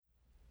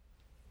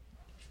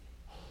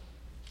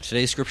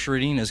Today's scripture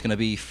reading is going to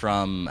be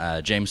from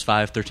James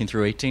 5:13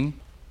 through 18.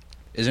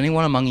 Is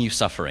anyone among you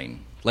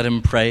suffering? Let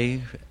him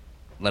pray.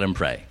 Let him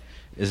pray.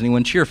 Is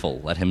anyone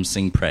cheerful? Let him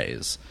sing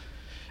praise.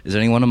 Is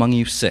anyone among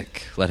you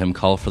sick? Let him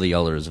call for the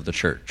elders of the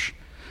church,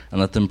 and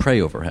let them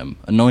pray over him,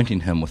 anointing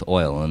him with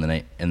oil in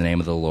the name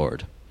of the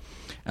Lord.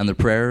 And the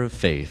prayer of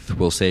faith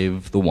will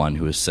save the one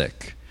who is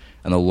sick,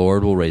 and the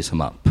Lord will raise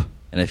him up.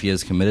 And if he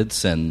has committed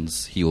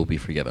sins, he will be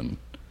forgiven.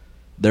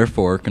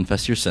 Therefore,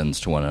 confess your sins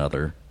to one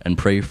another, and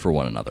pray for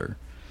one another,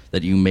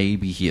 that you may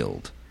be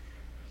healed.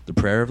 The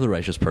prayer of the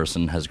righteous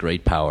person has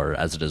great power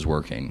as it is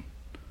working.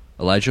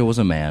 Elijah was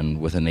a man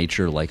with a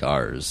nature like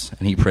ours,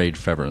 and he prayed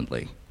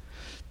fervently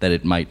that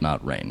it might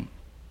not rain.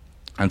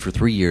 And for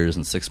 3 years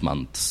and 6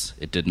 months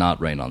it did not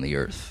rain on the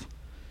earth.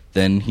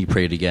 Then he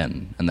prayed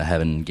again, and the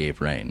heaven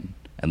gave rain,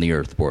 and the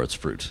earth bore its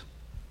fruit.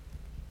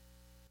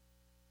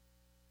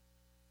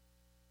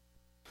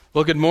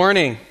 Well, good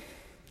morning.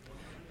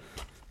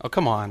 Oh,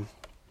 come on.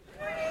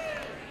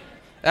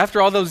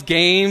 After all those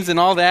games and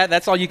all that,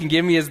 that's all you can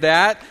give me is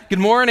that? Good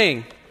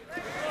morning.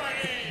 Good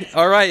morning.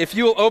 All right, if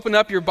you will open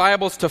up your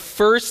Bibles to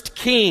 1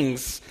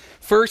 Kings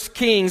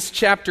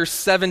chapter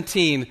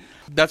 17.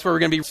 That's where we're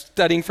going to be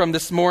studying from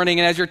this morning.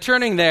 And as you're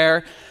turning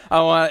there,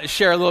 I want to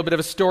share a little bit of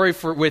a story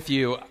with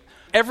you.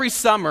 Every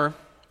summer,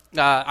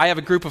 I have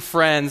a group of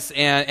friends,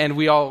 and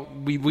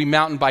we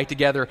mountain bike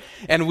together,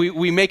 and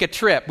we make a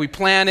trip. We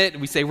plan it.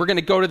 We say we're going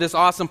to go to this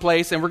awesome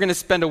place, and we're going to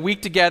spend a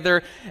week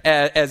together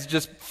as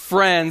just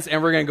friends,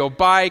 and we're going to go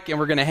bike, and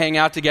we're going to hang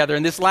out together.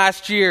 And this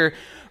last year,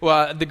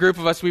 the group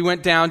of us, we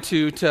went down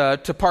to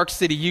Park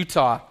City,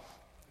 Utah.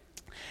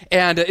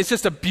 And it's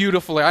just a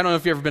beautiful area. I don't know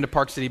if you've ever been to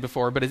Park City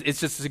before, but it's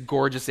just a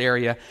gorgeous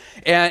area.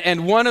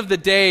 And one of the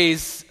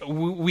days,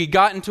 we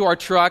got into our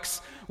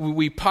trucks.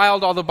 We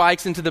piled all the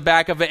bikes into the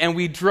back of it, and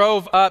we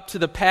drove up to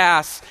the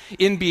pass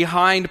in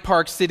behind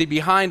Park City,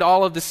 behind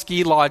all of the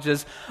ski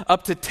lodges,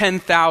 up to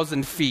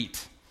 10,000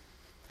 feet.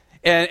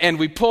 And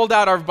we pulled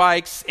out our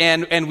bikes,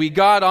 and we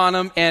got on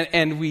them,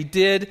 and we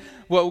did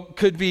what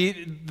could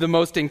be the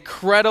most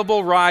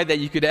incredible ride that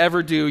you could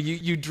ever do.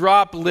 You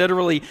drop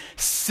literally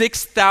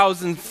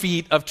 6,000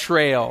 feet of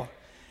trail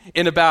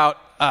in about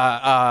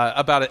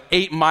an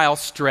 8-mile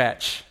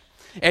stretch.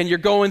 And you're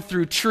going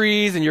through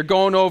trees, and you're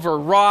going over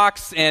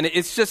rocks, and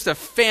it's just a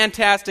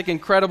fantastic,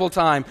 incredible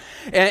time.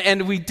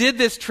 And we did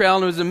this trail,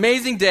 and it was an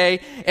amazing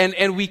day,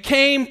 and we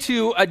came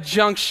to a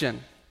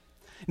junction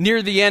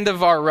near the end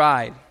of our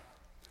ride.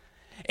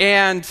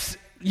 And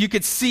you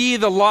could see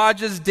the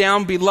lodges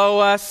down below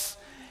us,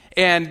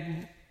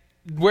 and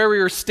where we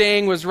were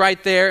staying was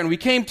right there, and we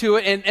came to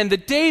it, and the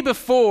day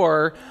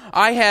before,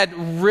 I had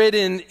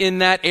ridden in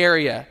that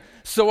area.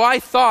 So I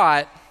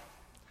thought,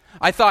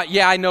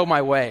 yeah, I know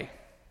my way.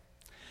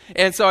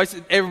 And so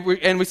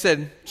we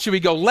said, should we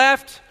go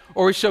left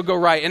or we should go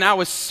right? And I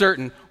was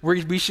certain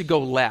we should go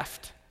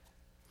left.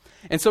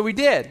 And so we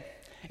did.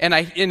 And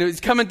it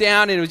was coming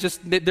down, and it was just,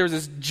 there was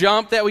this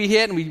jump that we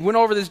hit, and we went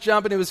over this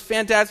jump, and it was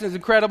fantastic, it was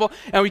incredible.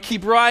 And we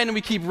keep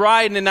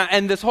riding,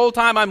 and this whole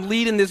time I'm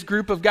leading this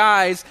group of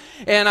guys,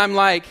 and I'm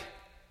like,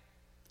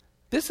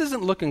 this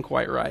isn't looking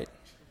quite right.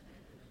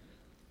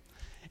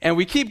 And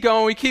we keep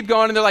going,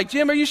 and they're like,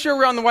 Jim, are you sure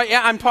we're on the right?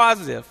 Yeah, I'm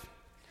positive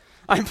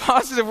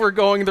we're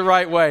going the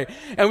right way.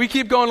 And we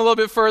keep going a little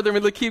bit further,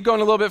 and we keep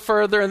going a little bit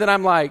further, and then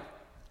I'm like,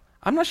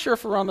 I'm not sure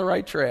if we're on the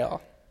right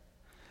trail.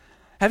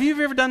 Have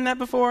you ever done that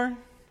before?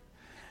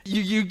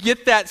 You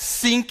get that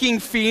sinking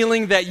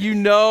feeling that you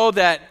know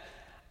that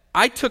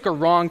I took a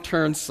wrong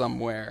turn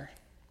somewhere.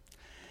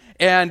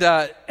 And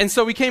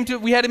so we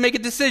had to make a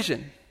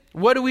decision.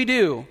 What do we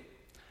do?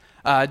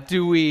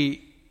 Do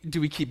we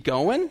keep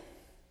going?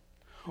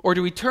 Or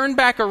do we turn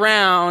back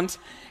around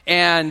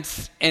and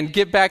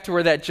get back to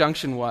where that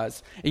junction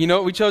was? And you know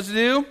what we chose to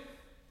do?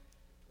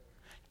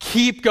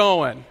 Keep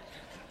going.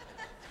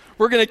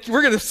 We're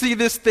gonna see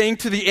this thing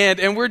to the end,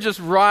 and we're just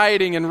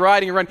riding, and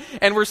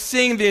we're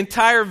seeing the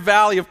entire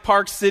valley of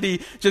Park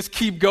City just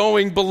keep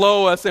going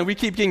below us, and we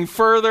keep getting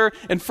further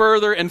and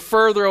further and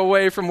further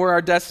away from where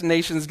our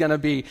destination is going to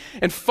be.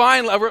 And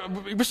finally,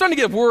 we're starting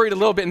to get worried a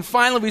little bit, and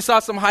finally we saw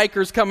some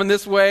hikers coming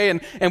this way,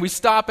 and we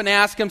stop and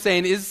ask them,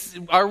 saying,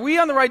 are we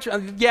on the right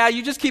track? Yeah,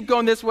 you just keep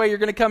going this way, you're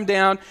going to come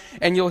down,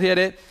 and you'll hit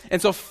it.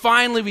 And so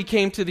finally we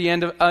came to the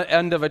end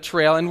of a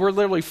trail, and we're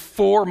literally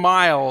 4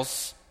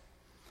 miles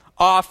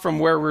off from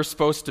where we're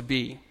supposed to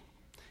be.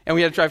 And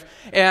we had to drive.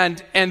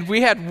 And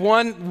we had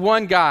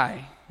one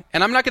guy,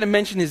 and I'm not going to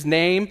mention his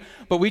name,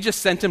 but we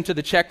just sent him to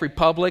the Czech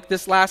Republic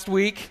this last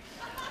week.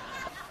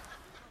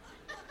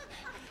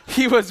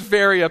 He was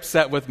very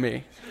upset with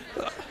me.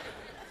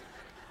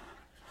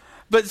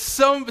 But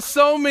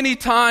so many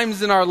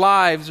times in our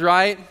lives,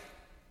 right?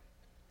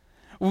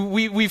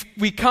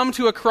 We come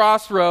to a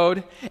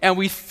crossroad, and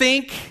we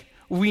think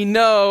we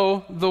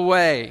know the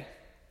way.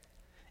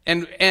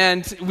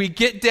 And we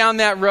get down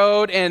that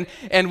road, and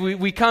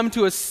we come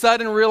to a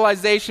sudden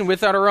realization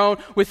within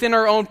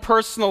our own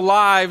personal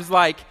lives,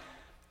 like,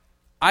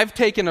 I've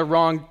taken a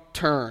wrong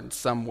turn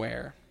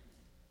somewhere.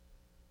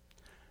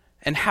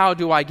 And how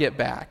do I get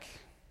back?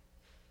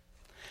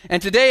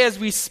 And today as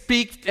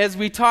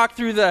we talk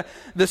through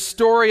the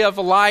story of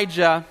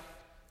Elijah,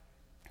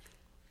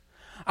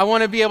 I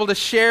want to be able to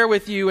share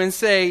with you and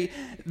say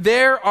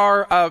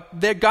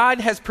that God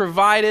has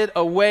provided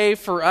a way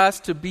for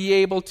us to be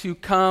able to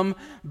come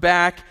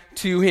back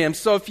to Him.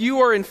 So if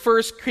you are in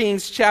 1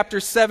 Kings chapter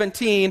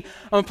 17,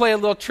 I'm going to play a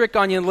little trick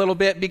on you a little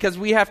bit because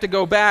we have to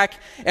go back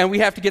and we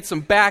have to get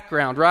some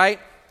background, right?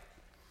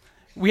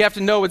 We have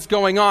to know what's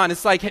going on.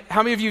 It's like,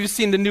 how many of you have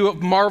seen the new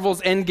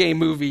Marvel's Endgame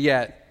movie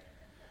yet?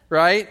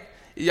 Right?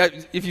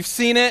 If you've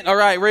seen it, all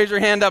right, raise your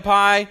hand up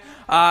high.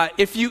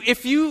 If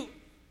you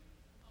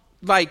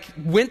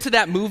went to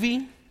that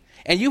movie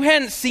and you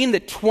hadn't seen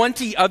the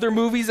 20 other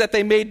movies that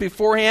they made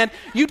beforehand,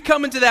 you'd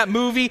come into that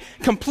movie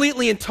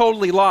completely and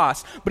totally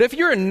lost. But if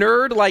you're a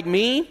nerd like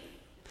me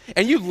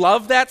and you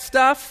love that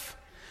stuff,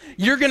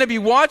 you're going to be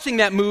watching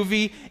that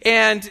movie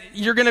and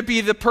you're going to be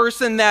the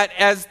person that,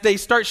 as they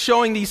start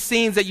showing these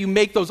scenes, that you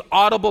make those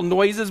audible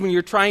noises when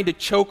you're trying to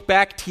choke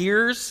back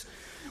tears.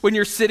 When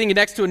you're sitting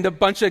next to a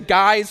bunch of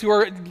guys who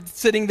are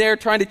sitting there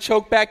trying to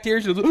choke back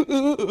tears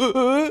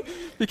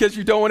because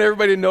you don't want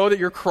everybody to know that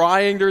you're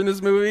crying during this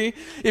movie.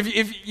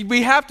 If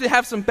we have to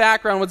have some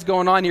background on what's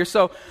going on here.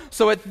 So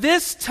at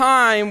this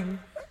time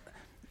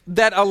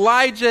that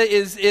Elijah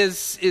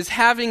is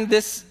having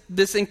this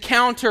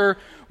encounter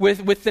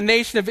with the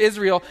nation of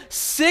Israel,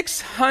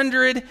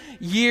 600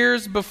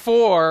 years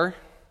before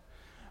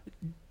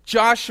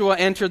Joshua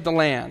entered the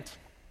land.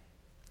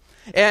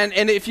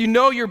 And if you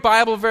know your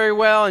Bible very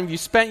well and you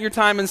spent your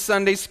time in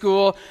Sunday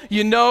school,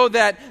 you know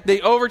that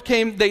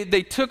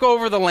they took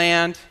over the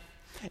land,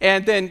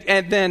 and then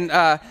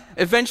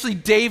eventually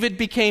David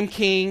became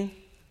king,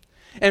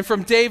 and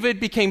from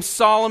David became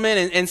Solomon,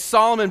 and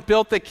Solomon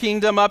built the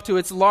kingdom up to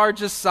its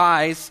largest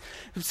size.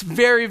 It's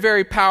very,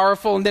 very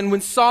powerful. And then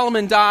when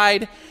Solomon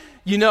died,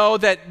 you know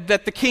that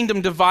the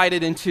kingdom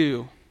divided in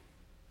two.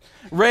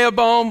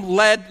 Rehoboam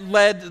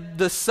led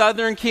the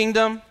southern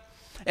kingdom,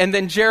 and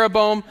then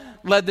Jeroboam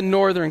led the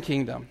northern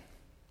kingdom.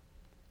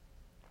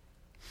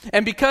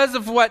 And because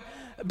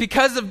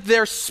of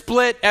their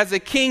split as a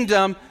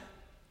kingdom,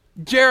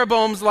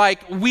 Jeroboam's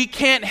like, we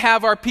can't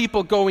have our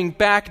people going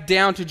back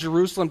down to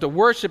Jerusalem to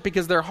worship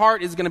because their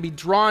heart is going to be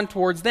drawn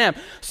towards them.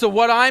 So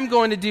what I'm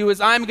going to do is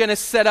I'm going to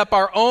set up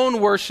our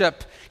own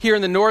worship here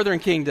in the northern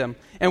kingdom.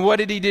 And what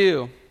did he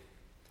do?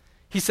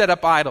 He set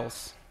up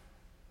idols.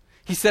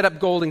 He set up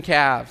golden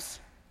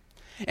calves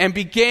and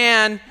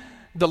began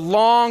the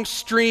long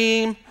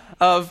stream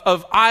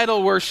of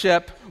idol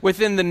worship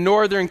within the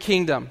northern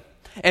kingdom.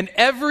 And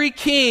every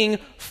king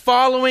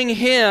following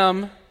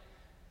him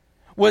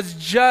was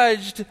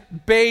judged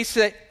based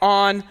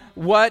on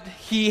what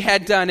he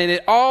had done. And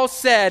it all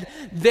said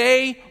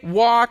they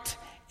walked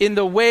in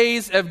the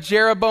ways of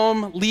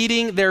Jeroboam,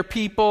 leading their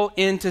people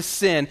into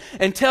sin.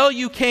 Until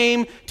you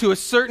came to a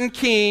certain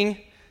king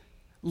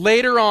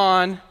later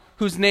on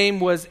whose name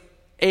was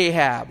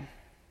Ahab.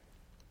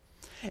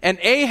 And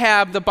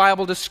Ahab, the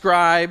Bible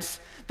describes,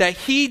 that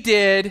he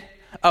did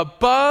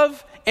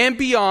above and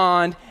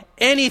beyond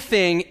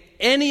anything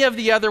any of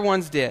the other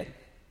ones did.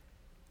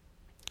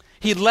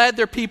 He led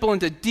their people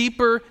into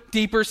deeper,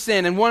 deeper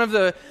sin. And one of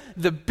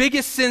the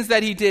biggest sins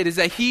that he did is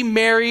that he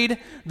married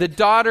the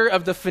daughter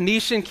of the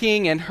Phoenician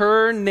king, and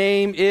her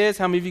name is,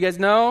 how many of you guys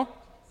know?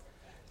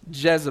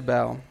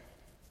 Jezebel.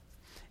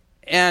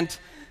 And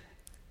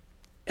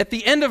at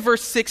the end of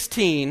verse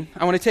 16,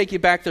 I want to take you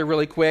back there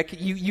really quick.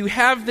 You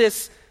have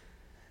this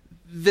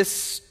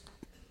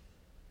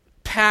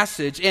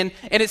passage, and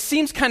it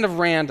seems kind of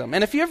random.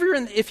 And if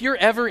you're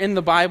ever in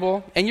the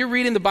Bible and you're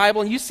reading the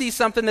Bible and you see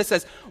something that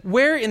says,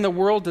 where in the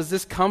world does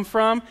this come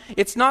from?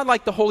 It's not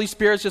like the Holy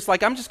Spirit's just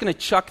like, I'm just going to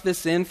chuck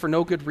this in for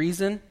no good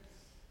reason.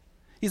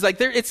 He's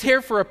like, it's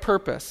here for a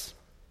purpose.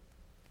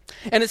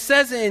 And it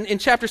says in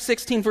chapter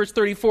 16, verse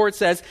 34, it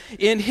says,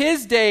 in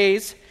his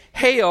days,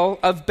 Hael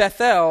of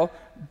Bethel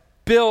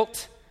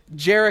built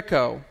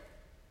Jericho.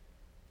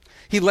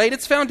 He laid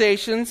its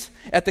foundations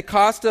at the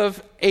cost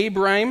of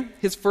Abraham,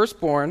 his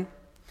firstborn,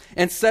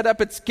 and set up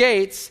its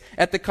gates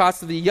at the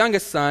cost of the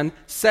youngest son,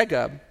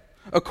 Segub,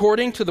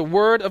 according to the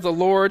word of the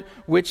Lord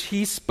which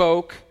he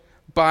spoke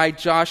by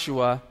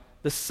Joshua,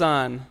 the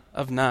son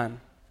of Nun.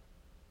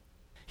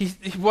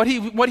 What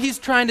he's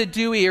trying to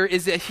do here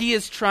is that he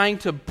is trying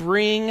to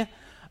bring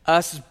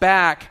us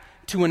back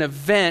to an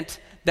event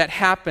that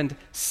happened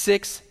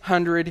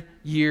 600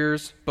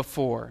 years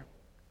before.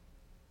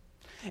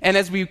 And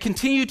as we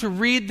continue to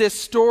read this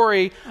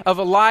story of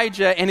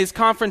Elijah and his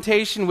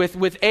confrontation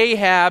with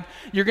Ahab,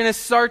 you're going to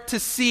start to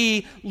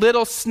see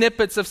little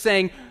snippets of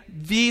saying,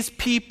 these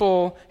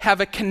people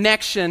have a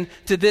connection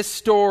to this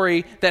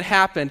story that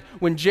happened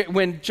when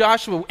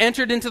Joshua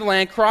entered into the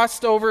land,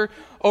 crossed over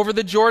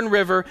the Jordan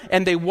River,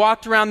 and they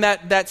walked around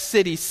that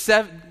city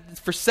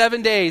for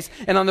 7 days.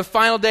 And on the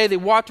final day, they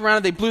walked around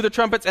and they blew the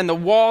trumpets and the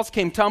walls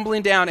came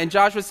tumbling down. And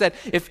Joshua said,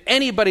 if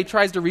anybody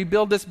tries to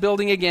rebuild this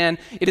building again,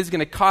 it is going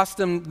to cost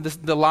them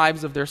the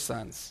lives of their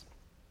sons.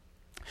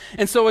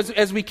 And so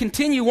as we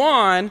continue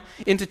on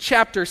into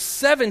chapter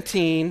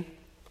 17,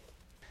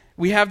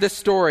 we have this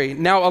story.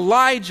 Now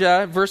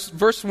Elijah,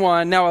 verse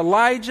 1, now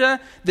Elijah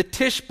the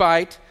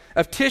Tishbite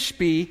of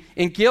Tishbe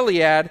in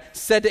Gilead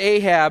said to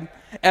Ahab,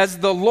 as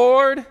the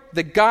Lord,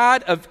 the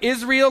God of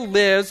Israel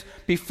lives,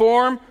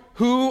 before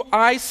whom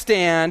I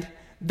stand,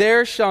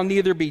 there shall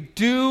neither be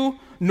dew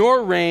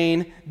nor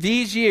rain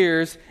these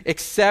years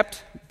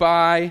except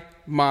by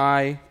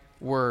my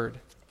word.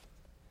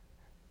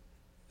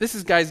 This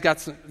guy's got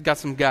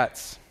some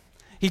guts.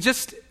 He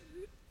just,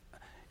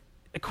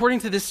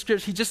 according to this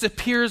script, he just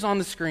appears on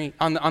the screen,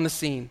 on the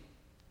scene.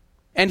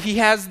 And he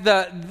has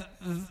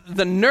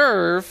the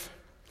nerve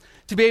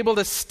to be able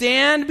to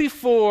stand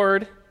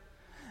before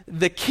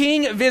the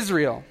king of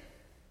Israel,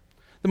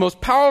 the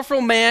most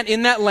powerful man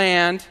in that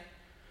land,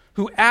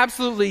 who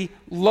absolutely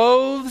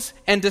loathes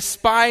and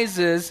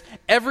despises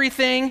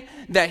everything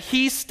that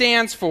he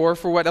stands for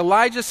what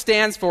Elijah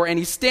stands for, and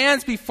he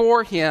stands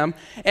before him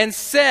and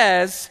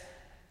says,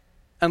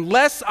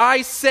 unless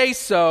I say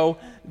so,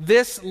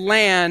 this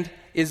land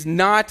is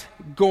not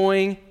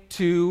going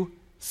to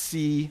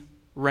see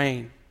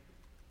rain.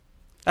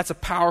 That's a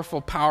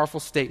powerful,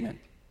 powerful statement.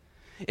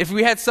 If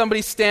we had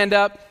somebody stand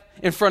up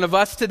in front of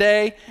us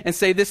today and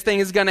say this thing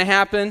is going to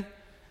happen,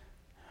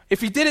 if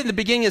he did it in the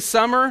beginning of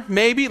summer,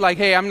 maybe, like,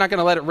 hey, I'm not going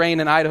to let it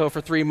rain in Idaho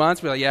for 3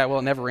 months. We're like, yeah, well,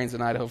 it never rains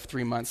in Idaho for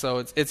 3 months,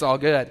 so it's all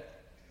good.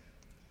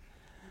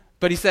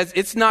 But he says,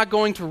 it's not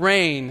going to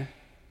rain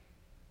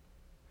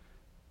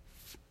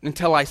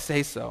until I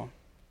say so.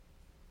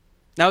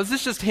 Now, is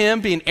this just him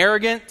being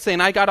arrogant,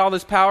 saying, I got all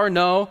this power?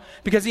 No,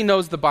 because he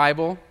knows the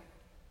Bible.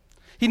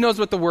 He knows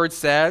what the Word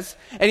says.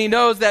 And he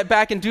knows that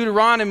back in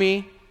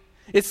Deuteronomy,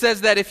 it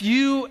says that if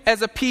you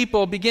as a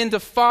people begin to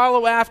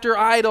follow after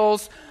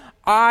idols,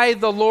 I,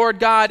 the Lord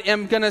God,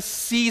 am going to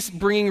cease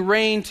bringing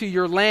rain to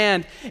your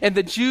land. And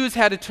the Jews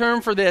had a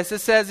term for this. It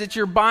says that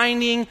you're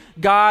binding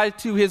God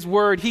to his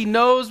word. He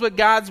knows what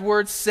God's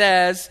word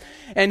says,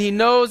 and he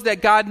knows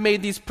that God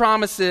made these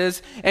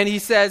promises, and he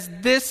says,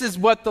 this is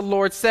what the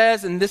Lord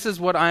says, and this is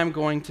what I am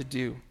going to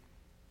do.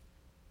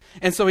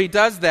 And so he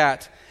does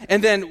that.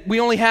 And then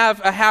we only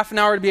have a half an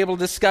hour to be able to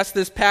discuss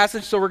this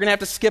passage, so we're going to have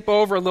to skip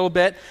over a little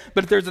bit.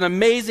 But there's an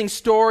amazing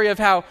story of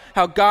how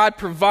God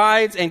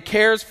provides and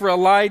cares for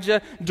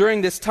Elijah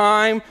during this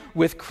time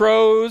with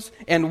crows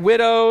and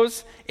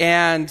widows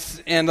and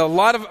a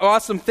lot of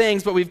awesome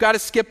things. But we've got to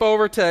skip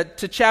over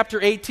to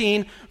chapter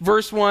 18,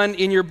 verse 1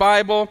 in your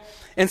Bible.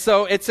 And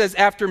so it says,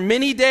 after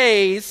many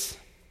days,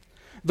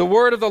 the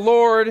word of the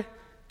Lord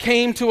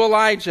came to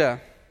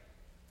Elijah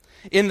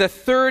in the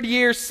 3rd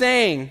year,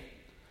 saying,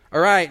 all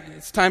right,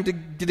 it's time to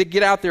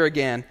get out there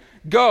again.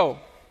 Go,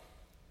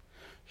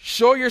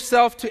 show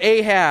yourself to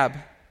Ahab,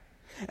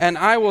 and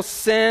I will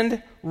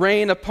send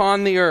rain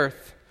upon the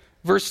earth.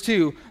 Verse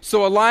 2,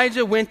 so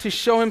Elijah went to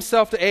show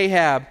himself to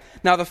Ahab.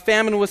 Now the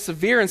famine was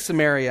severe in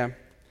Samaria.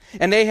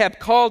 And Ahab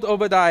called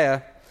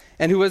Obadiah,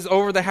 and who was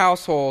over the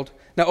household.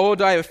 Now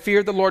Obadiah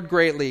feared the Lord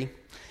greatly.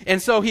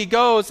 And so he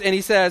goes and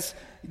he says,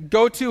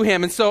 go to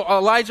him. And so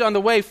Elijah on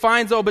the way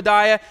finds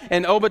Obadiah,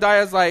 and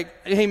Obadiah's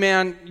like, hey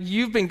man,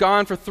 you've been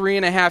gone for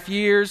 3.5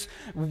 years.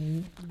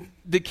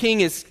 The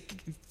king is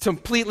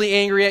completely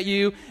angry at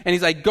you. And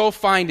he's like, go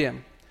find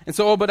him. And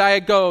so Obadiah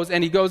goes,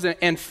 and he goes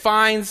and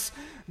finds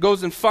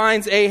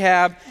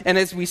Ahab. And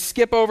as we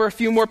skip over a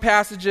few more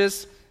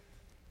passages,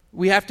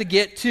 we have to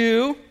get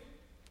to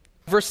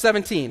verse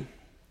 17.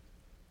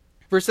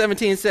 Verse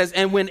 17 says,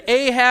 and when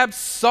Ahab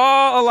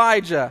saw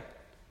Elijah,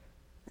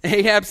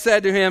 Ahab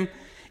said to him,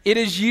 it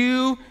is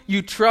you,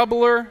 you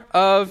troubler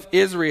of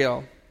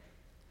Israel.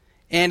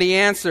 And he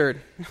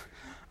answered,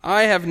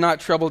 I have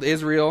not troubled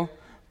Israel,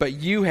 but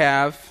you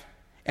have,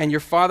 and your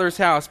father's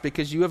house,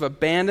 because you have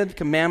abandoned the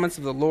commandments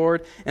of the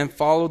Lord and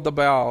followed the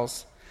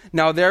Baals.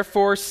 Now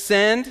therefore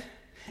send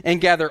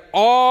and gather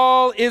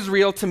all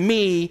Israel to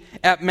me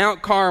at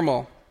Mount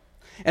Carmel,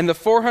 and the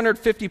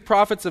 450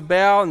 prophets of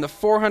Baal and the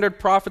 400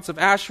 prophets of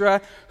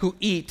Asherah who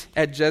eat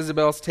at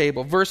Jezebel's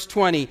table. Verse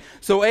 20,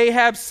 so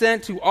Ahab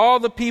sent to all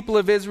the people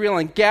of Israel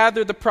and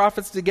gathered the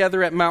prophets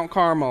together at Mount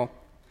Carmel.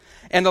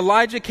 And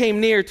Elijah came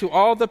near to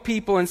all the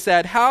people and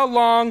said, how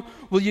long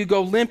will you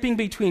go limping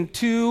between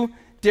two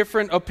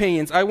different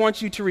opinions? I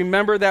want you to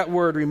remember that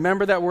word.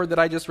 Remember that word that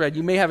I just read.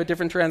 You may have a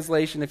different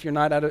translation if you're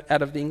not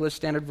out of the English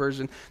Standard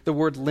Version, the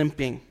word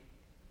limping.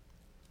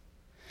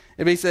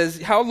 And he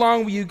says, how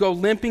long will you go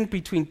limping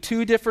between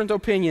two different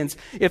opinions?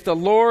 If the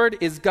Lord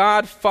is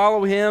God,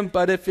 follow him.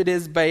 But if it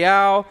is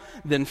Baal,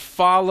 then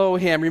follow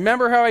him.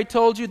 Remember how I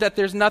told you that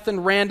there's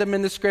nothing random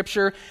in the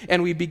scripture?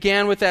 And we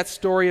began with that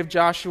story of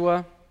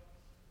Joshua.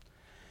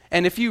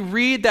 And if you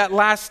read that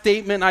last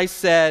statement I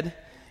said,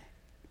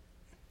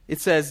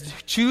 it says,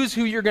 choose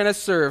who you're going to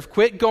serve.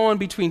 Quit going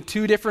between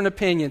two different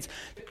opinions.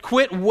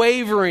 Quit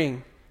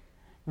wavering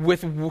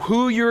with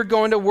who you're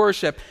going to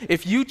worship.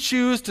 If you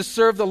choose to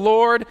serve the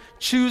Lord,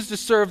 choose to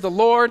serve the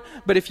Lord.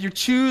 But if you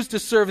choose to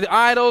serve the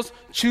idols,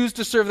 choose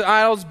to serve the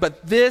idols.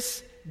 But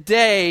this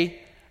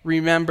day,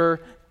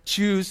 remember,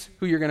 choose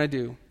who you're going to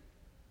do.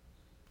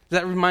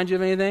 Does that remind you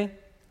of anything?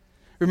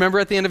 Remember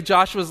at the end of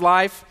Joshua's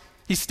life,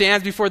 He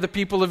stands before the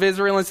people of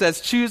Israel and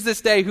says, choose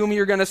this day whom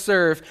you're going to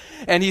serve.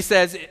 And he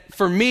says,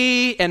 for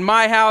me and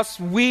my house,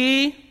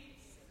 we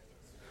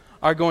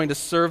are going to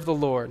serve the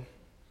Lord.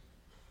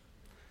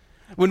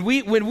 When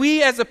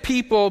we as a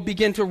people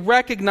begin to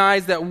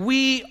recognize that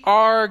we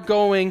are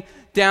going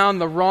down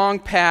the wrong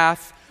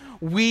path,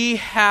 we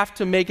have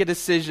to make a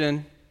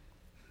decision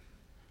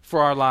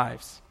for our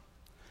lives.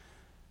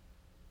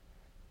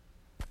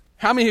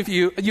 How many of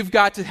you've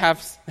got to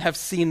have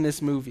seen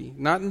this movie?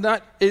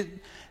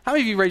 How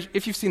many of you,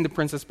 if you've seen The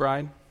Princess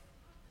Bride?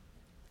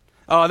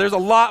 Oh, there's a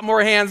lot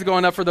more hands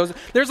going up for those.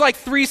 There's like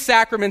 3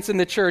 sacraments in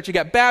the church. You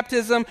got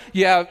baptism,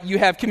 you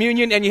have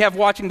communion, and you have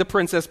watching The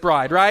Princess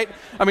Bride, right?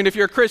 I mean, if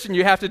you're a Christian,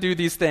 you have to do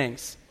these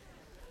things.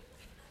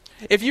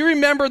 If you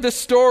remember the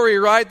story,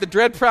 right, the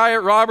Dread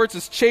Pirate Roberts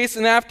is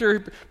chasing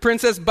after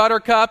Princess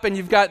Buttercup, and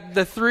you've got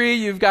the 3,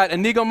 you've got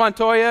Inigo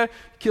Montoya,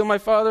 kill my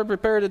father,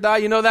 prepare to die.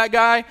 You know that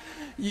guy?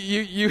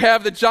 You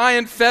have the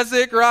giant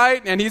Fezzik,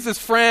 right? And he's his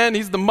friend.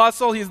 He's the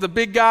muscle. He's the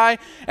big guy.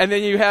 And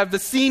then you have the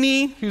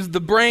Vizzini, who's the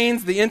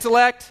brains, the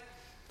intellect.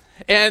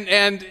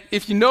 And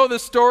if you know the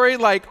story,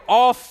 like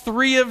all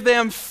 3 of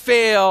them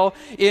fail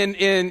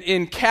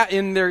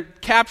in their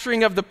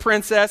capturing of the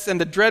princess,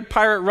 and the Dread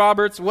Pirate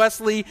Roberts,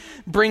 Wesley,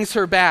 brings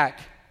her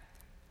back.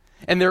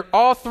 And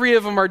all 3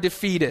 of them are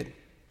defeated.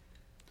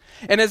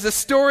 And as the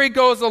story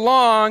goes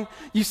along,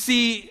 you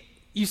see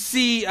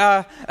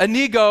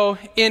Inigo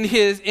in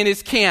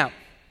his camp.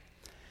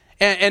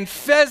 And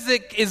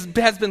Fezzik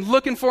has been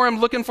looking for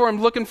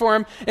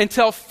him,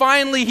 until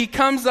finally he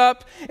comes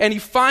up and he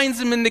finds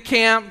him in the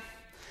camp.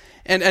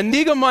 And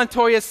Inigo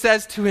Montoya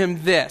says to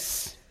him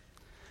this.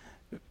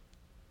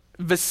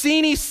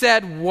 Vizzini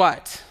said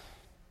what?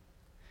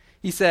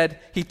 He said,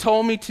 he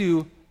told me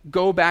to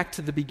go back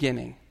to the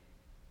beginning.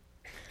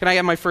 Can I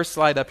get my first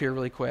slide up here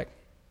really quick?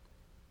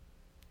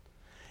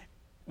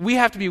 We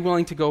have to be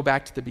willing to go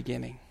back to the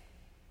beginning.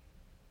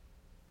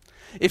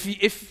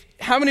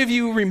 How many of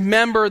you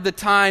remember the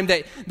time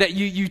that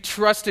you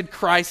trusted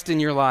Christ in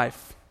your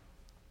life?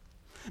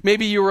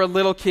 Maybe you were a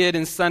little kid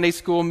in Sunday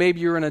school, maybe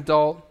you're an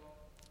adult.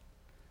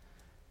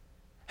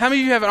 How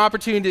many of you have an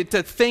opportunity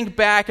to think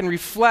back and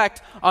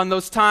reflect on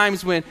those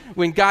times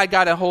when God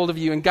got a hold of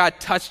you and God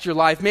touched your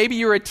life? Maybe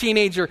you were a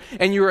teenager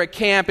and you were at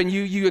camp and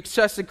you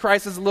accepted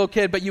Christ as a little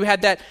kid, but you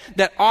had that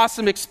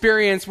awesome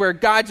experience where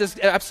God just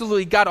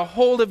absolutely got a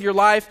hold of your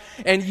life,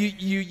 and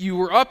you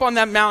were up on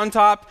that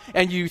mountaintop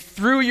and you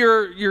threw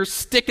your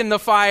stick in the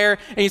fire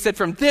and you said,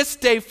 from this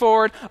day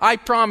forward, I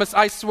promise,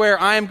 I swear,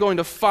 I am going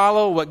to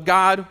follow what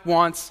God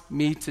wants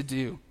me to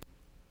do.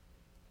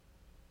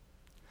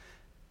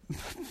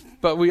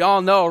 But we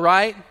all know,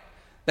 right?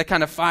 That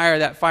kind of fire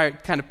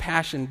kind of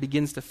passion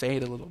begins to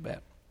fade a little bit.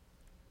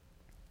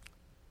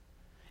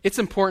 It's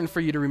important for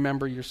you to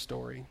remember your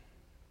story.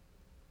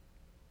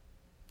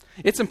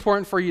 It's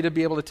important for you to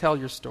be able to tell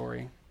your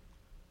story.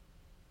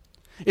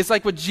 It's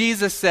like what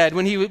Jesus said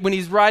when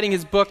he's writing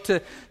his book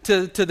to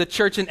the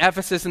church in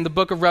Ephesus in the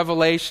book of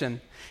Revelation.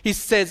 He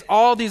says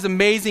all these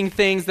amazing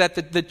things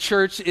that the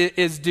church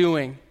is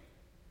doing.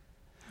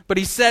 But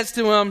he says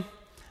to them,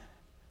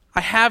 I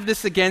have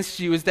this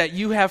against you, is that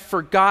you have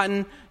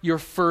forgotten your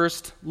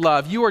first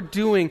love. You are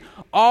doing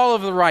all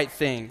of the right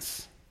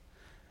things,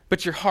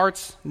 but your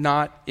heart's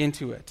not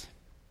into it.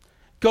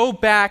 Go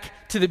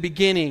back to the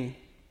beginning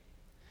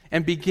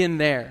and begin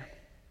there.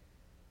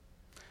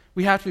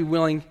 We have to be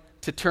willing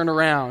to turn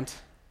around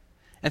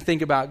and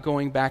think about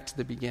going back to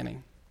the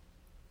beginning.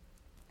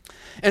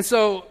 And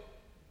so,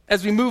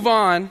 as we move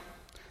on,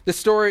 the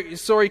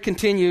story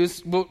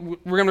continues. We're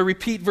going to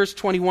repeat verse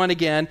 21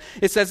 again.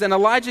 It says, and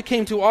Elijah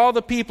came to all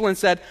the people and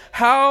said,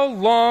 how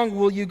long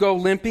will you go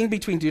limping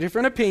between 2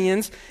 different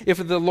opinions? If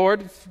of the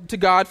Lord to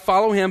God,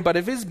 follow him, but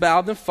if it is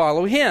Baal, then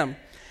follow him.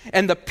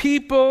 And the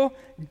people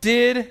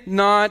did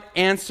not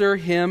answer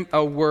him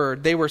a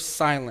word. They were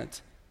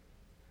silent.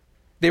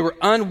 They were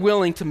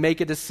unwilling to make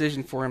a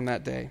decision for him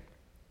that day.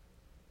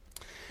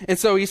 And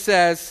so he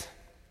says,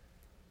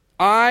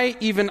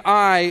 even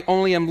I,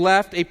 only am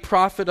left a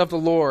prophet of the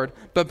Lord,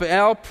 but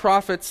Baal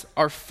prophets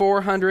are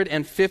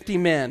 450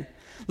 men.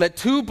 Let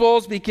 2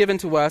 bulls be given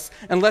to us,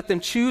 and let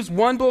them choose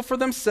 1 bull for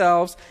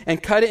themselves,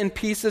 and cut it in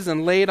pieces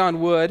and lay it on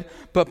wood,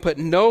 but put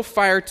no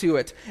fire to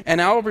it.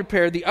 And I will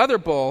prepare the other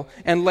bull,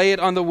 and lay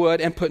it on the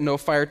wood, and put no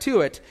fire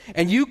to it.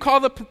 And you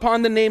call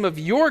upon the name of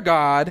your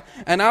God,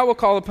 and I will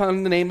call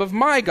upon the name of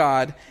my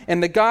God.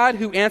 And the God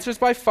who answers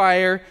by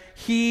fire,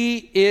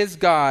 he is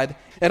God.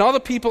 And all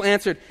the people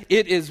answered,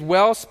 it is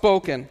well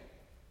spoken.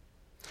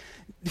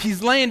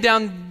 He's laying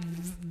down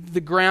the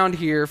ground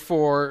here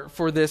for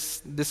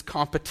this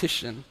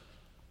competition.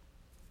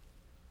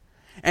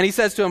 And he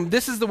says to them,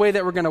 this is the way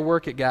that we're going to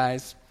work it,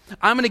 guys.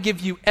 I'm going to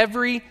give you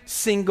every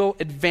single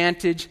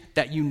advantage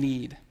that you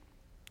need.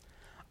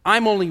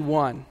 I'm only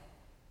one.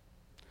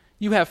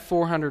 You have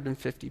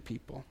 450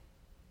 people.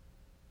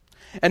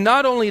 And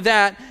not only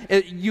that,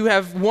 you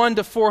have 1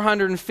 to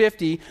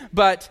 450,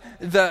 but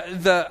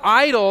the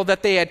idol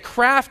that they had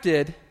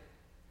crafted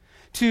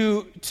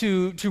to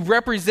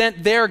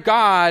represent their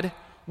God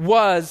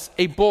was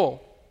a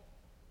bull.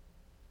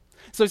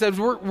 So he says,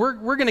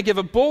 we're going to give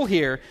a bull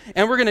here,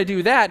 and we're going to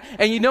do that.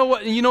 And you know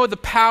what the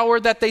power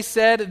that they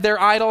said their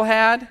idol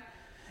had?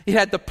 It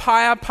had the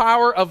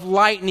power of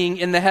lightning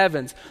in the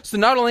heavens. So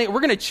not only, we're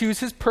going to choose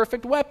his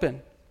perfect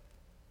weapon.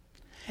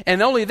 And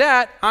not only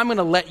that, I'm going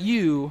to let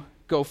you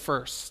go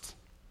first.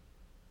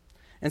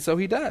 And so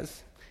he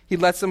does. He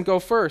lets them go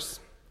first.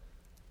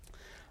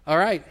 All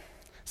right.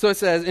 So it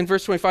says in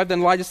verse 25,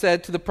 then Elijah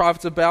said to the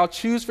prophets of Baal,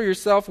 choose for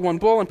yourself one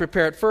bull and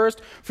prepare it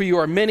first, for you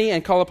are many,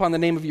 and call upon the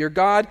name of your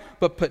God,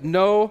 but put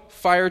no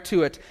fire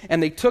to it.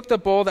 And they took the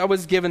bull that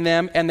was given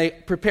them, and they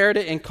prepared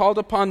it and called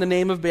upon the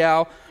name of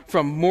Baal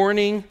from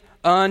morning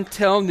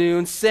until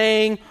noon,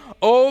 saying,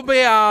 O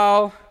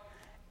Baal,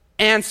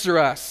 answer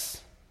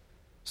us.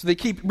 So they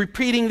keep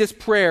repeating this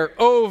prayer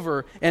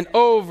over and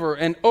over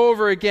and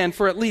over again.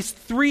 For at least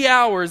 3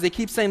 hours, they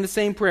keep saying the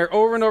same prayer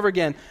over and over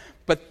again.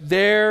 But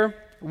there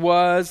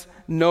was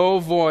no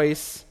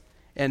voice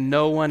and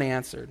no one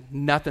answered.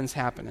 Nothing's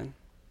happening.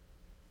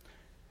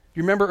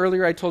 You remember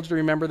earlier I told you to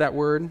remember that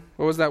word?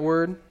 What was that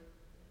word?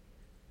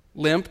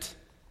 Limped.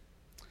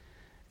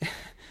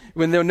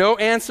 When no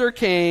answer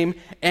came,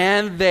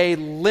 and they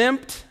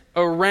limped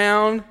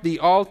around the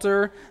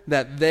altar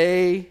that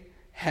they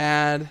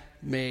had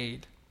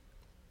made.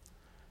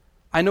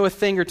 I know a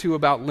thing or two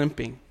about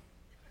limping.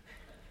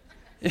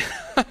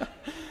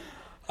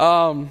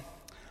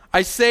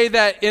 I say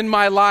that in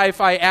my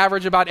life, I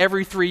average about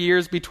every 3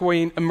 years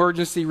between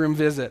emergency room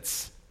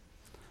visits.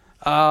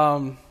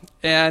 And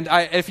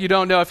if you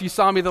don't know, if you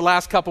saw me the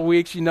last couple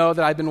weeks, you know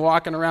that I've been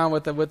walking around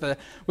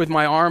with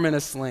my arm in a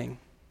sling.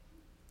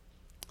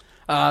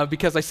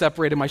 Because I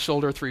separated my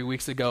shoulder 3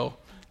 weeks ago,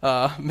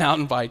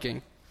 mountain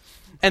biking.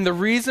 And the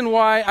reason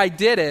why I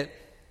did it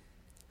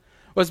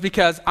was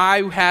because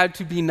I had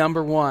to be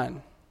number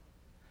one.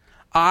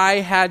 I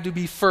had to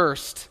be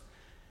first.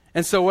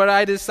 And so what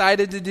I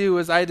decided to do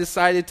is I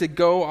decided to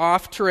go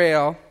off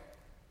trail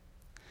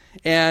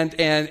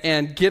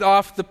and get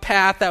off the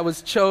path that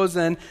was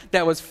chosen,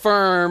 that was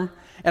firm,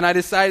 and I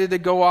decided to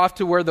go off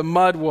to where the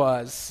mud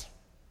was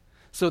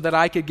so that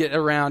I could get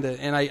around it.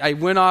 And I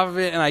went off of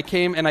it, and I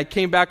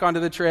came back onto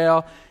the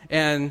trail,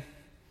 and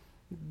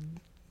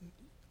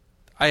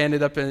I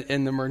ended up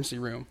in the emergency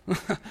room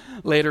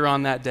later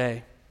on that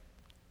day.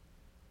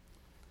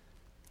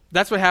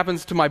 That's what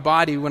happens to my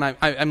body when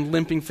I'm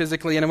limping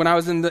physically. And when I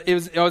was in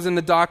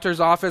the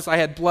doctor's office, I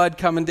had blood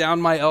coming down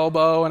my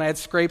elbow, and I had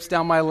scrapes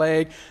down my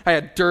leg. I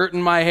had dirt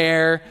in my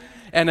hair,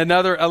 and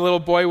a little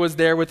boy was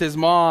there with his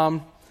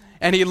mom,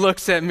 and he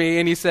looks at me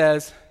and he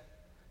says,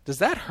 "Does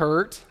that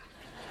hurt?"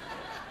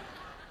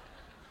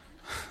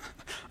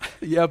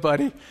 Yeah,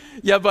 buddy,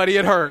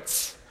 it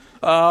hurts.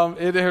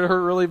 It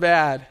hurt really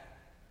bad.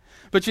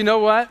 But you know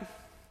what?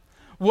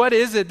 What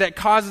is it that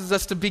causes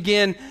us to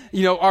begin,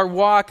 our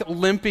walk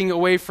limping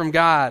away from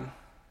God?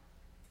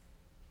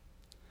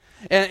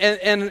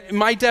 And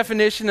my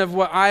definition of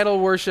what idol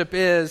worship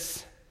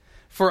is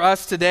for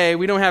us today,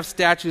 we don't have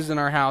statues in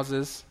our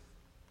houses,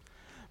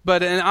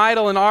 but an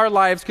idol in our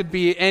lives could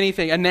be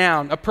anything, a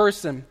noun, a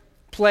person,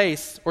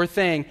 place, or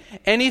thing.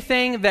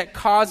 Anything that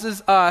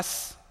causes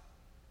us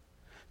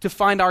to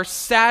find our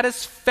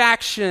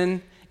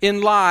satisfaction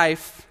in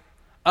life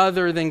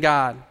other than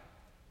God.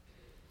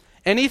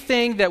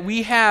 Anything that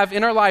we have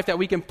in our life that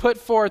we can put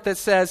forth that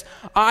says,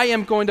 I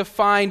am going to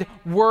find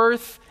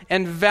worth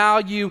and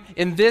value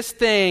in this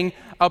thing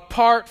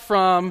apart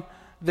from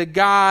the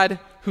God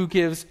who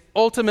gives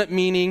ultimate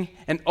meaning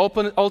and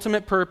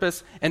ultimate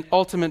purpose and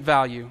ultimate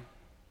value.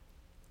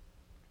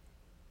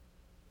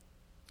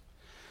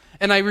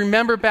 And I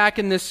remember back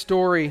in this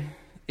story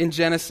in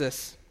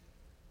Genesis,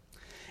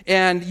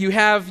 and you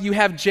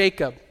have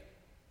Jacob,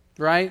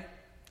 right?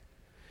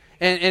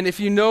 And if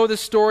you know the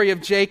story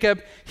of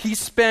Jacob, he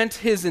spent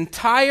his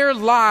entire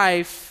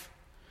life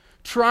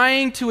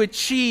trying to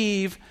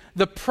achieve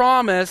the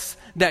promise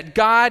that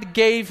God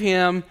gave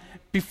him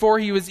before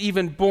he was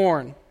even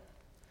born.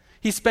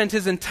 He spent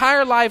his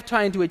entire life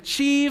trying to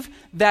achieve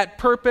that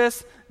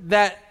purpose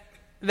that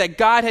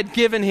God had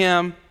given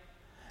him,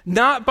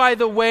 not by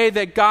the way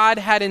that God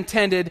had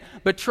intended,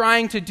 but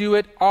trying to do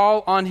it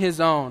all on his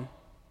own.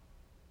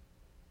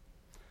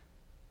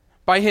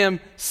 By him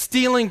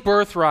stealing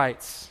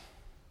birthrights,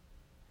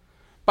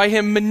 by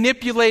him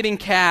manipulating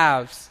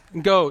calves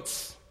and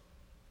goats,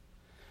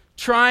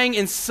 trying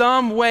in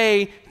some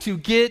way to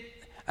get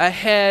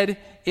ahead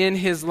in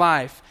his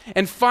life.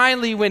 And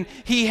finally, when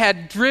he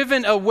had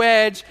driven a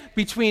wedge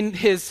between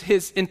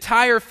his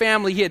entire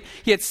family,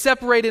 he had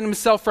separated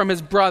himself from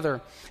his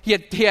brother. He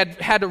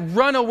had to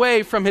run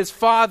away from his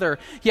father.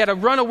 He had to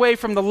run away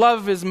from the love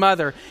of his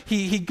mother.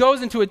 He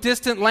goes into a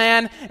distant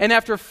land, and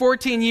after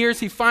 14 years,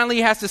 he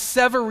finally has to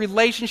sever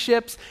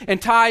relationships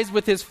and ties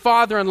with his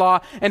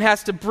father-in-law and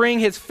has to bring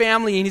his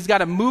family, and he's got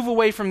to move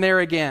away from there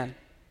again.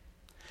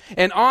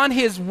 And on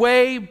his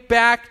way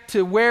back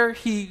to where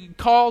he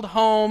called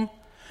home,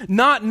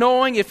 not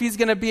knowing if he's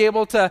going to be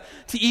able to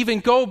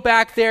even go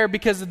back there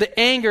because of the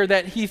anger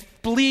that he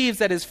believes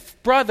that his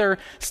brother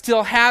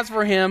still has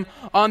for him,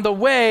 on the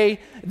way,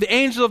 the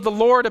angel of the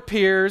Lord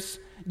appears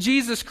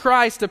Jesus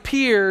Christ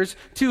appears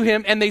to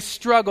him, and they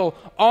struggle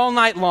all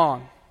night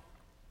long.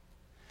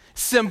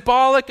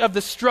 Symbolic of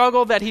the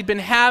struggle that he'd been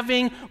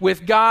having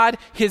with God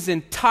his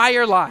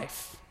entire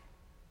life.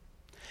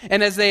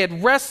 And as they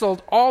had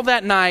wrestled all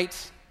that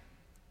night,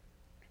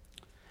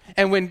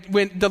 and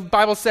when the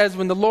Bible says,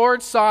 when the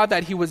Lord saw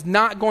that he was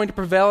not going to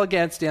prevail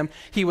against him,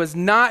 he was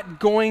not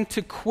going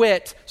to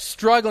quit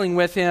struggling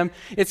with him,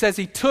 it says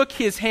he took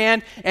his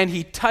hand and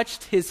he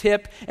touched his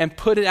hip and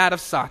put it out of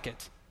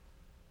socket.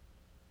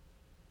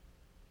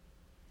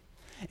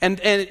 And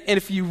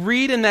if you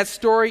read in that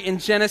story in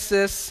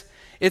Genesis,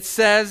 it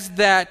says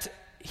that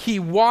he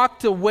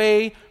walked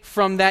away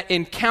from that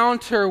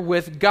encounter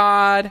with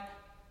God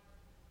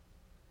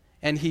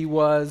and he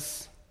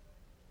was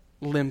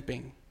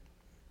limping.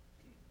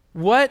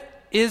 What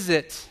is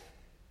it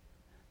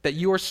that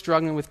you are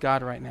struggling with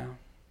God right now?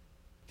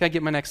 Can I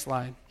get my next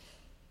slide?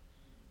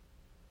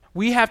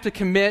 We have to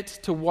commit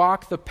to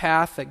walk the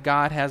path that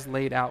God has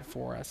laid out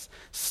for us.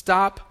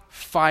 Stop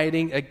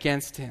fighting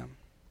against him.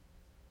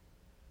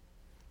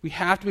 We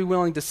have to be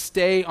willing to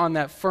stay on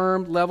that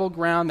firm, level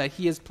ground that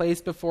he has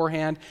placed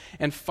beforehand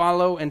and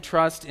follow and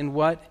trust in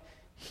what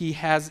he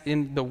has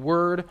in the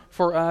word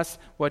for us,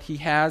 what he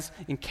has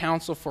in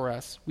counsel for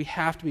us. We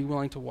have to be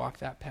willing to walk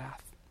that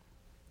path.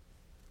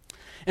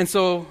 And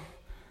so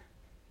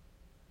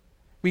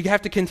we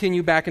have to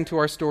continue back into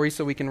our story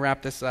so we can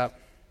wrap this up.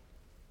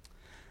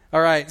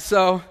 All right,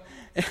 so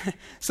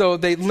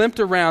they limped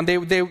around.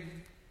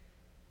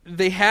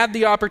 They had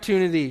the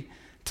opportunity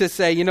to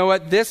say, you know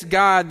what, this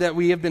God that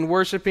we have been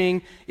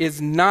worshiping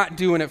is not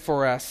doing it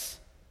for us.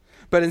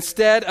 But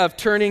instead of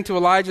turning to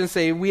Elijah and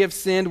saying, we have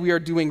sinned, we are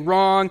doing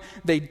wrong,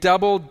 they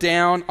doubled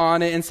down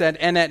on it and said,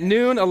 and at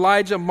noon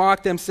Elijah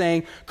mocked them,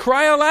 saying,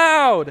 cry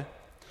aloud,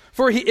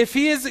 for he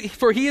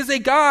is a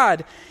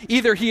God.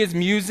 Either he is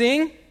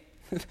musing,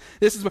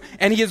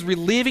 and he is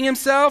relieving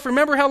himself.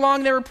 Remember how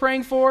long they were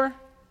praying for?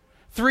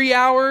 3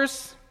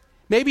 hours?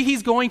 Maybe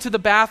he's going to the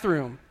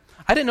bathroom.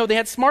 I didn't know they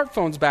had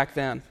smartphones back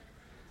then.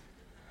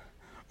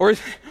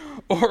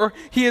 Or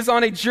he is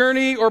on a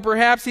journey, or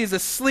perhaps he is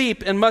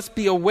asleep and must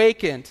be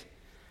awakened.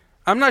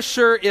 I'm not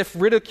sure if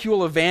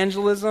ridicule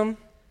evangelism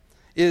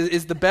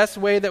is the best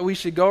way that we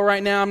should go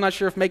right now. I'm not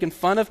sure if making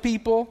fun of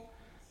people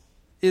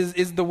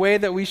is the way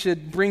that we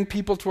should bring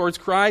people towards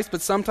Christ,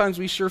 but sometimes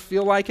we sure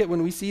feel like it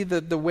when we see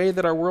the way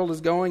that our world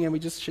is going, and we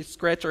just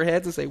scratch our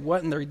heads and say,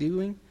 what in they're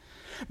doing?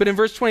 But in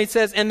verse 20 it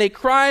says, and they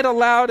cried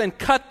aloud and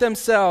cut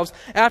themselves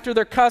after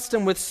their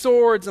custom with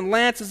swords and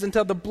lances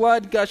until the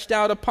blood gushed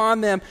out upon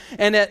them.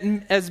 And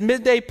as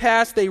midday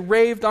passed, they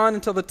raved on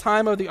until the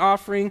time of the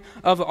offering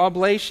of the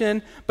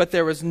oblation. But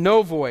there was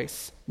no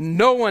voice.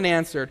 No one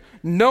answered.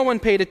 No one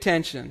paid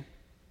attention.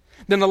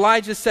 Then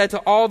Elijah said to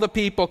all the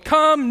people,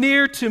 come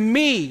near to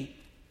me.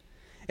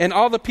 And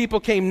all the people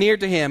came near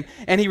to him.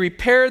 And he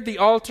repaired the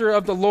altar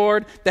of the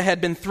Lord that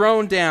had been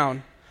thrown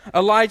down.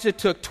 Elijah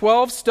took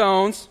 12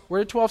 stones.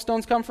 Where did 12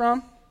 stones come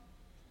from?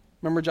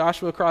 Remember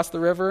Joshua across the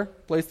river?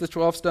 Placed the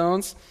 12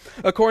 stones.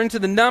 According to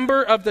the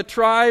number of the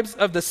tribes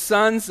of the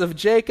sons of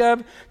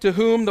Jacob, to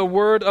whom the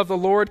word of the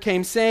Lord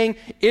came, saying,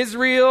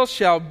 Israel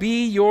shall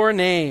be your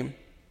name.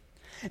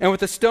 And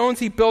with the stones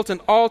he built an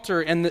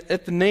altar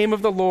at the name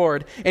of the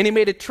Lord. And he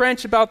made a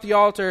trench about the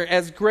altar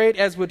as great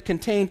as would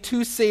contain 2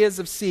 seahs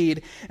of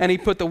seed. And he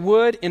put the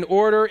wood in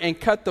order and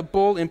cut the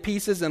bull in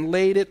pieces and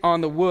laid it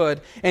on the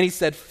wood. And he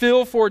said,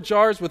 fill 4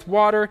 jars with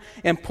water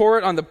and pour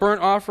it on the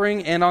burnt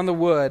offering and on the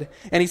wood.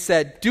 And he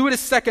said, do it a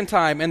second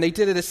time. And they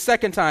did it a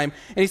second time.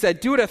 And he said,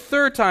 do it a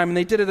third time. And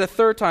they did it a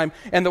third time.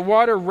 And the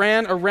water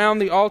ran around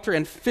the altar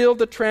and filled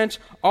the trench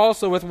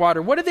also with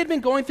water. What had they been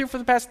going through for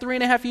the past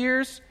 3.5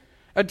 years?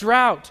 A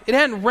drought. It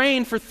hadn't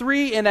rained for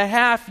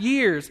 3.5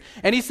 years.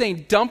 And he's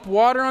saying, dump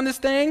water on this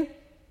thing?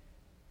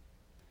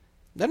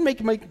 That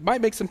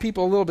might make some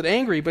people a little bit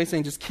angry, but he's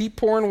saying, just keep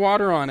pouring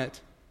water on it.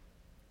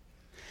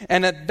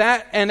 And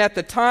at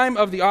the time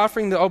of the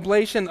offering, the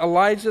oblation,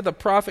 Elijah the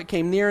prophet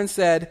came near and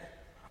said,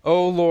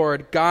 O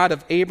Lord, God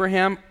of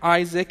Abraham,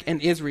 Isaac,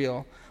 and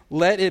Israel,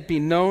 let it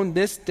be known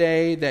this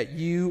day that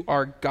you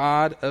are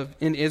God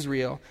in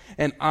Israel,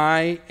 and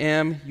I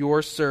am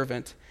your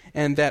servant,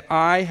 and that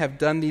I have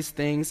done these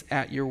things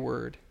at your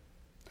word.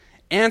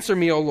 Answer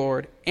me, O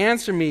Lord,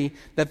 answer me,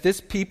 that this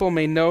people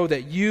may know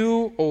that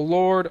you, O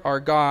Lord, are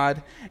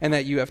God, and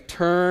that you have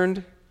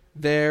turned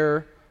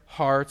their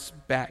hearts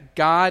back.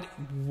 God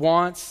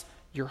wants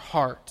your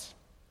heart.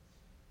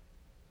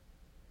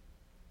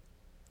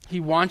 He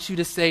wants you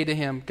to say to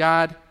him,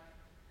 God,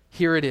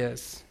 here it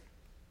is.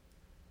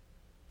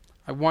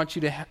 I want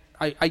you to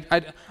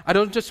I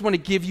don't just want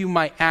to give you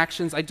my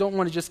actions. I don't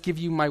want to just give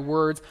you my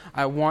words.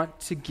 I want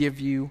to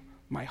give you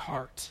my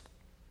heart.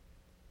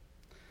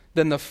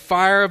 Then the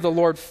fire of the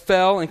Lord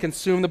fell and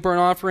consumed the burnt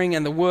offering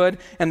and the wood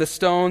and the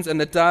stones and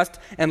the dust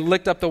and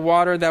licked up the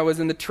water that was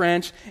in the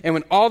trench. And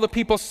when all the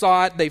people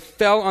saw it, they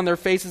fell on their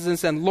faces and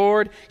said,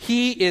 Lord,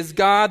 he is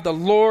God. The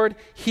Lord,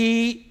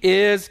 he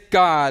is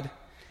God.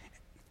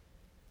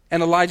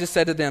 And Elijah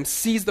said to them,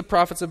 seize the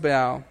prophets of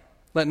Baal.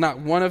 Let not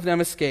one of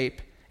them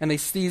escape. And they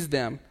seized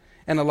them.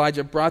 And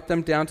Elijah brought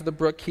them down to the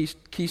brook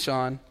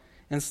Kishon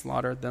and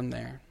slaughtered them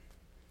there.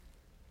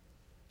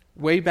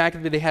 Way back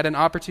then, they had an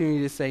opportunity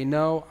to say,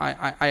 no,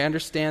 I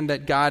understand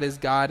that God is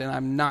God and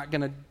I'm not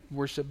going to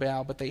worship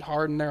Baal, but they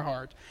hardened their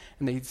heart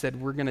and they said,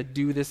 we're going to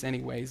do this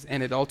anyways.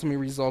 And it ultimately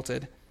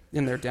resulted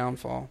in their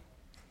downfall.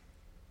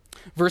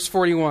 Verse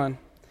 41,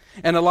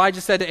 and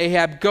Elijah said to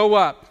Ahab, go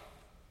up.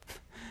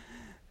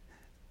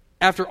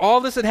 After all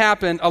this had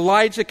happened,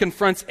 Elijah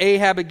confronts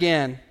Ahab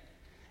again.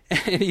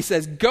 And he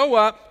says, go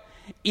up,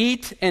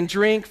 eat and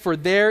drink, for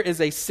there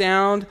is a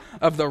sound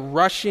of the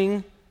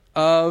rushing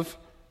of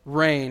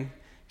rain.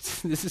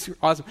 This is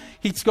awesome.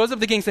 He goes up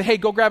to the king and says, hey,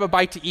 go grab a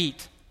bite to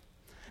eat.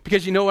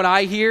 Because you know what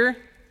I hear?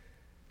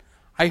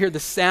 I hear the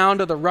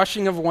sound of the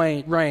rushing of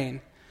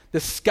rain. The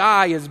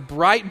sky is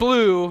bright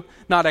blue,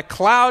 not a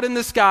cloud in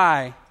the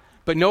sky.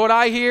 But know what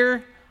I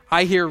hear?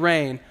 I hear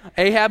rain.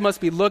 Ahab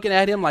must be looking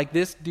at him like,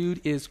 this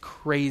dude is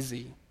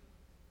crazy.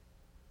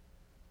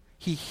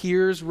 He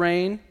hears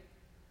rain,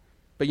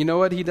 but you know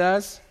what he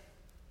does?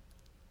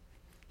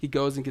 He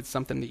goes and gets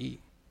something to eat.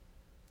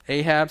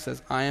 Ahab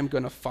says, I am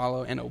going to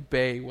follow and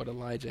obey what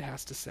Elijah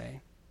has to say.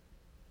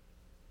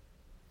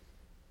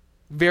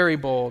 Very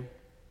bold.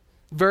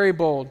 Very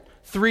bold.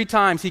 3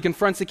 times he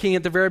confronts the king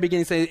at the very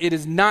beginning, saying, it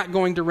is not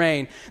going to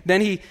rain.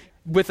 Then he,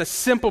 with a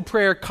simple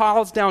prayer,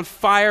 calls down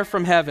fire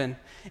from heaven.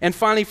 And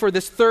finally, for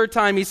this 3rd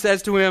time, he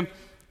says to him,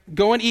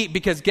 go and eat,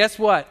 because guess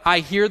what? I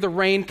hear the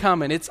rain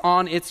coming. It's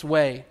on its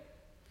way.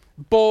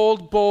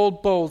 Bold,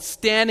 bold, bold.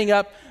 Standing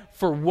up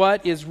for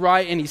what is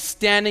right, and he's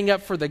standing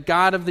up for the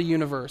God of the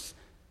universe.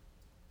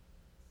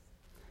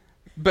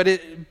 But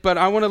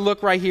I want to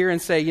look right here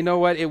and say, you know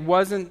what? It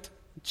wasn't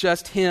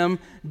just him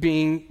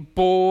being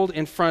bold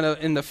in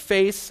the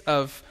face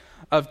of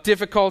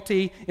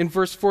difficulty. In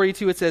verse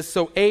 42, it says,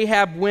 so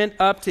Ahab went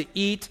up to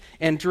eat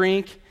and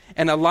drink,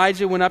 and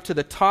Elijah went up to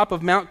the top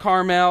of Mount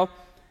Carmel,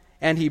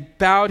 and he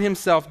bowed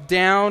himself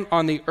down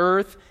on the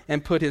earth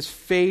and put his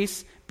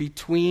face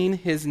between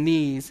his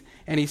knees,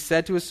 and he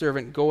said to his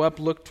servant, go up,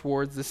 look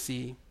towards the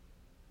sea.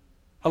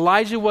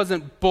 Elijah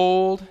wasn't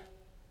bold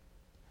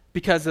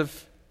because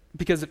of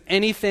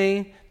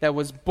anything that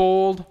was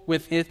bold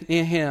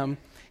within him.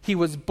 He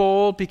was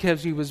bold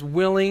because he was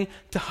willing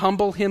to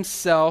humble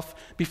himself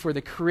before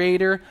the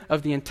creator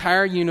of the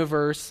entire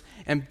universe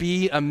and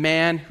be a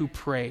man who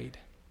prayed.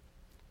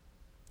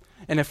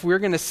 And if we're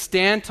going to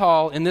stand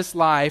tall in this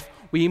life,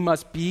 we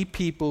must be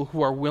people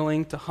who are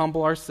willing to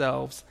humble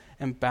ourselves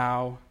and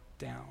bow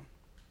down.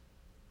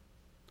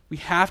 We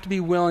have to be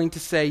willing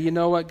to say, you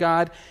know what,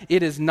 God?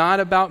 It is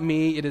not about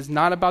me. It is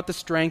not about the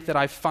strength that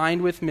I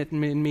find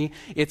within me.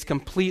 It's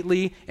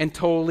completely and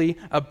totally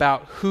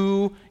about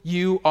who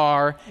you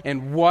are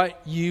and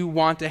what you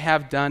want to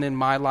have done in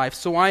my life.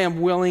 So I am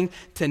willing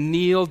to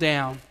kneel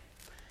down.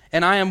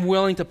 And I am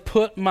willing to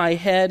put my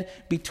head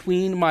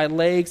between my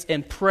legs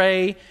and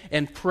pray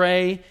and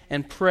pray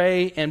and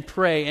pray and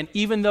pray. And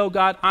even though,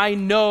 God, I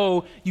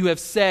know you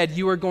have said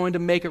you are going to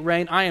make it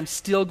rain, I am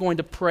still going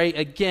to pray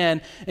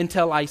again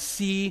until I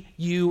see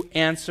you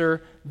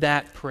answer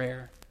that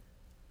prayer.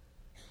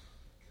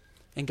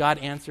 And God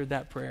answered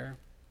that prayer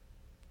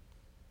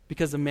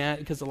because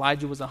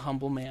Elijah was a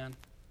humble man.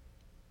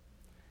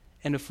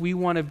 And if we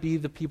want to be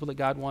the people that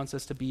God wants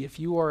us to be, if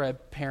you are a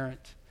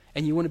parent,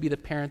 and you want to be the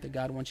parent that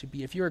God wants you to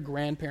be. If you're a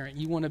grandparent,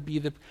 you want to be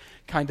the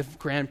kind of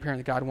grandparent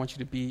that God wants you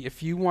to be.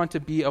 If you want to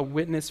be a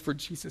witness for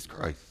Jesus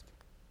Christ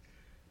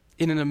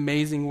in an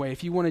amazing way,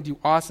 if you want to do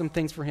awesome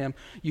things for him,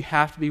 you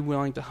have to be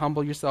willing to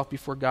humble yourself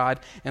before God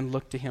and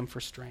look to him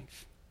for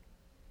strength.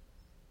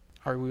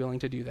 Are you willing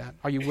to do that?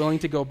 Are you willing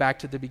to go back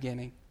to the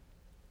beginning?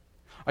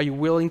 Are you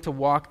willing to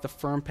walk the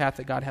firm path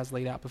that God has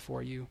laid out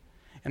before you?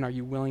 And are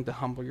you willing to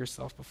humble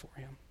yourself before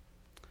him?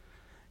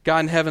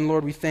 God in heaven,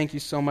 Lord, we thank you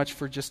so much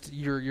for just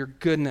your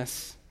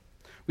goodness.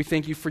 We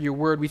thank you for your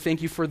word. We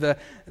thank you for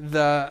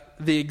the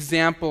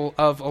example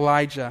of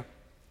Elijah.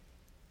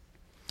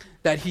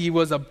 That he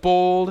was a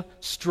bold,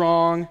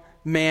 strong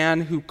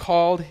man who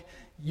called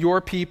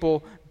your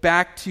people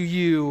back to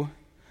you,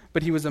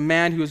 but he was a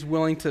man who was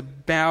willing to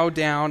bow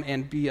down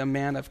and be a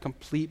man of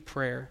complete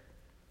prayer.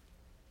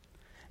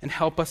 And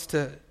help us,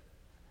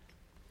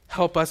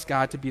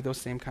 God, to be those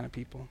same kind of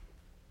people.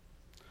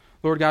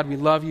 Lord God, we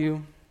love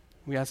you.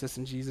 We ask this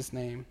in Jesus'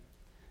 name.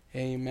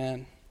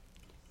 Amen.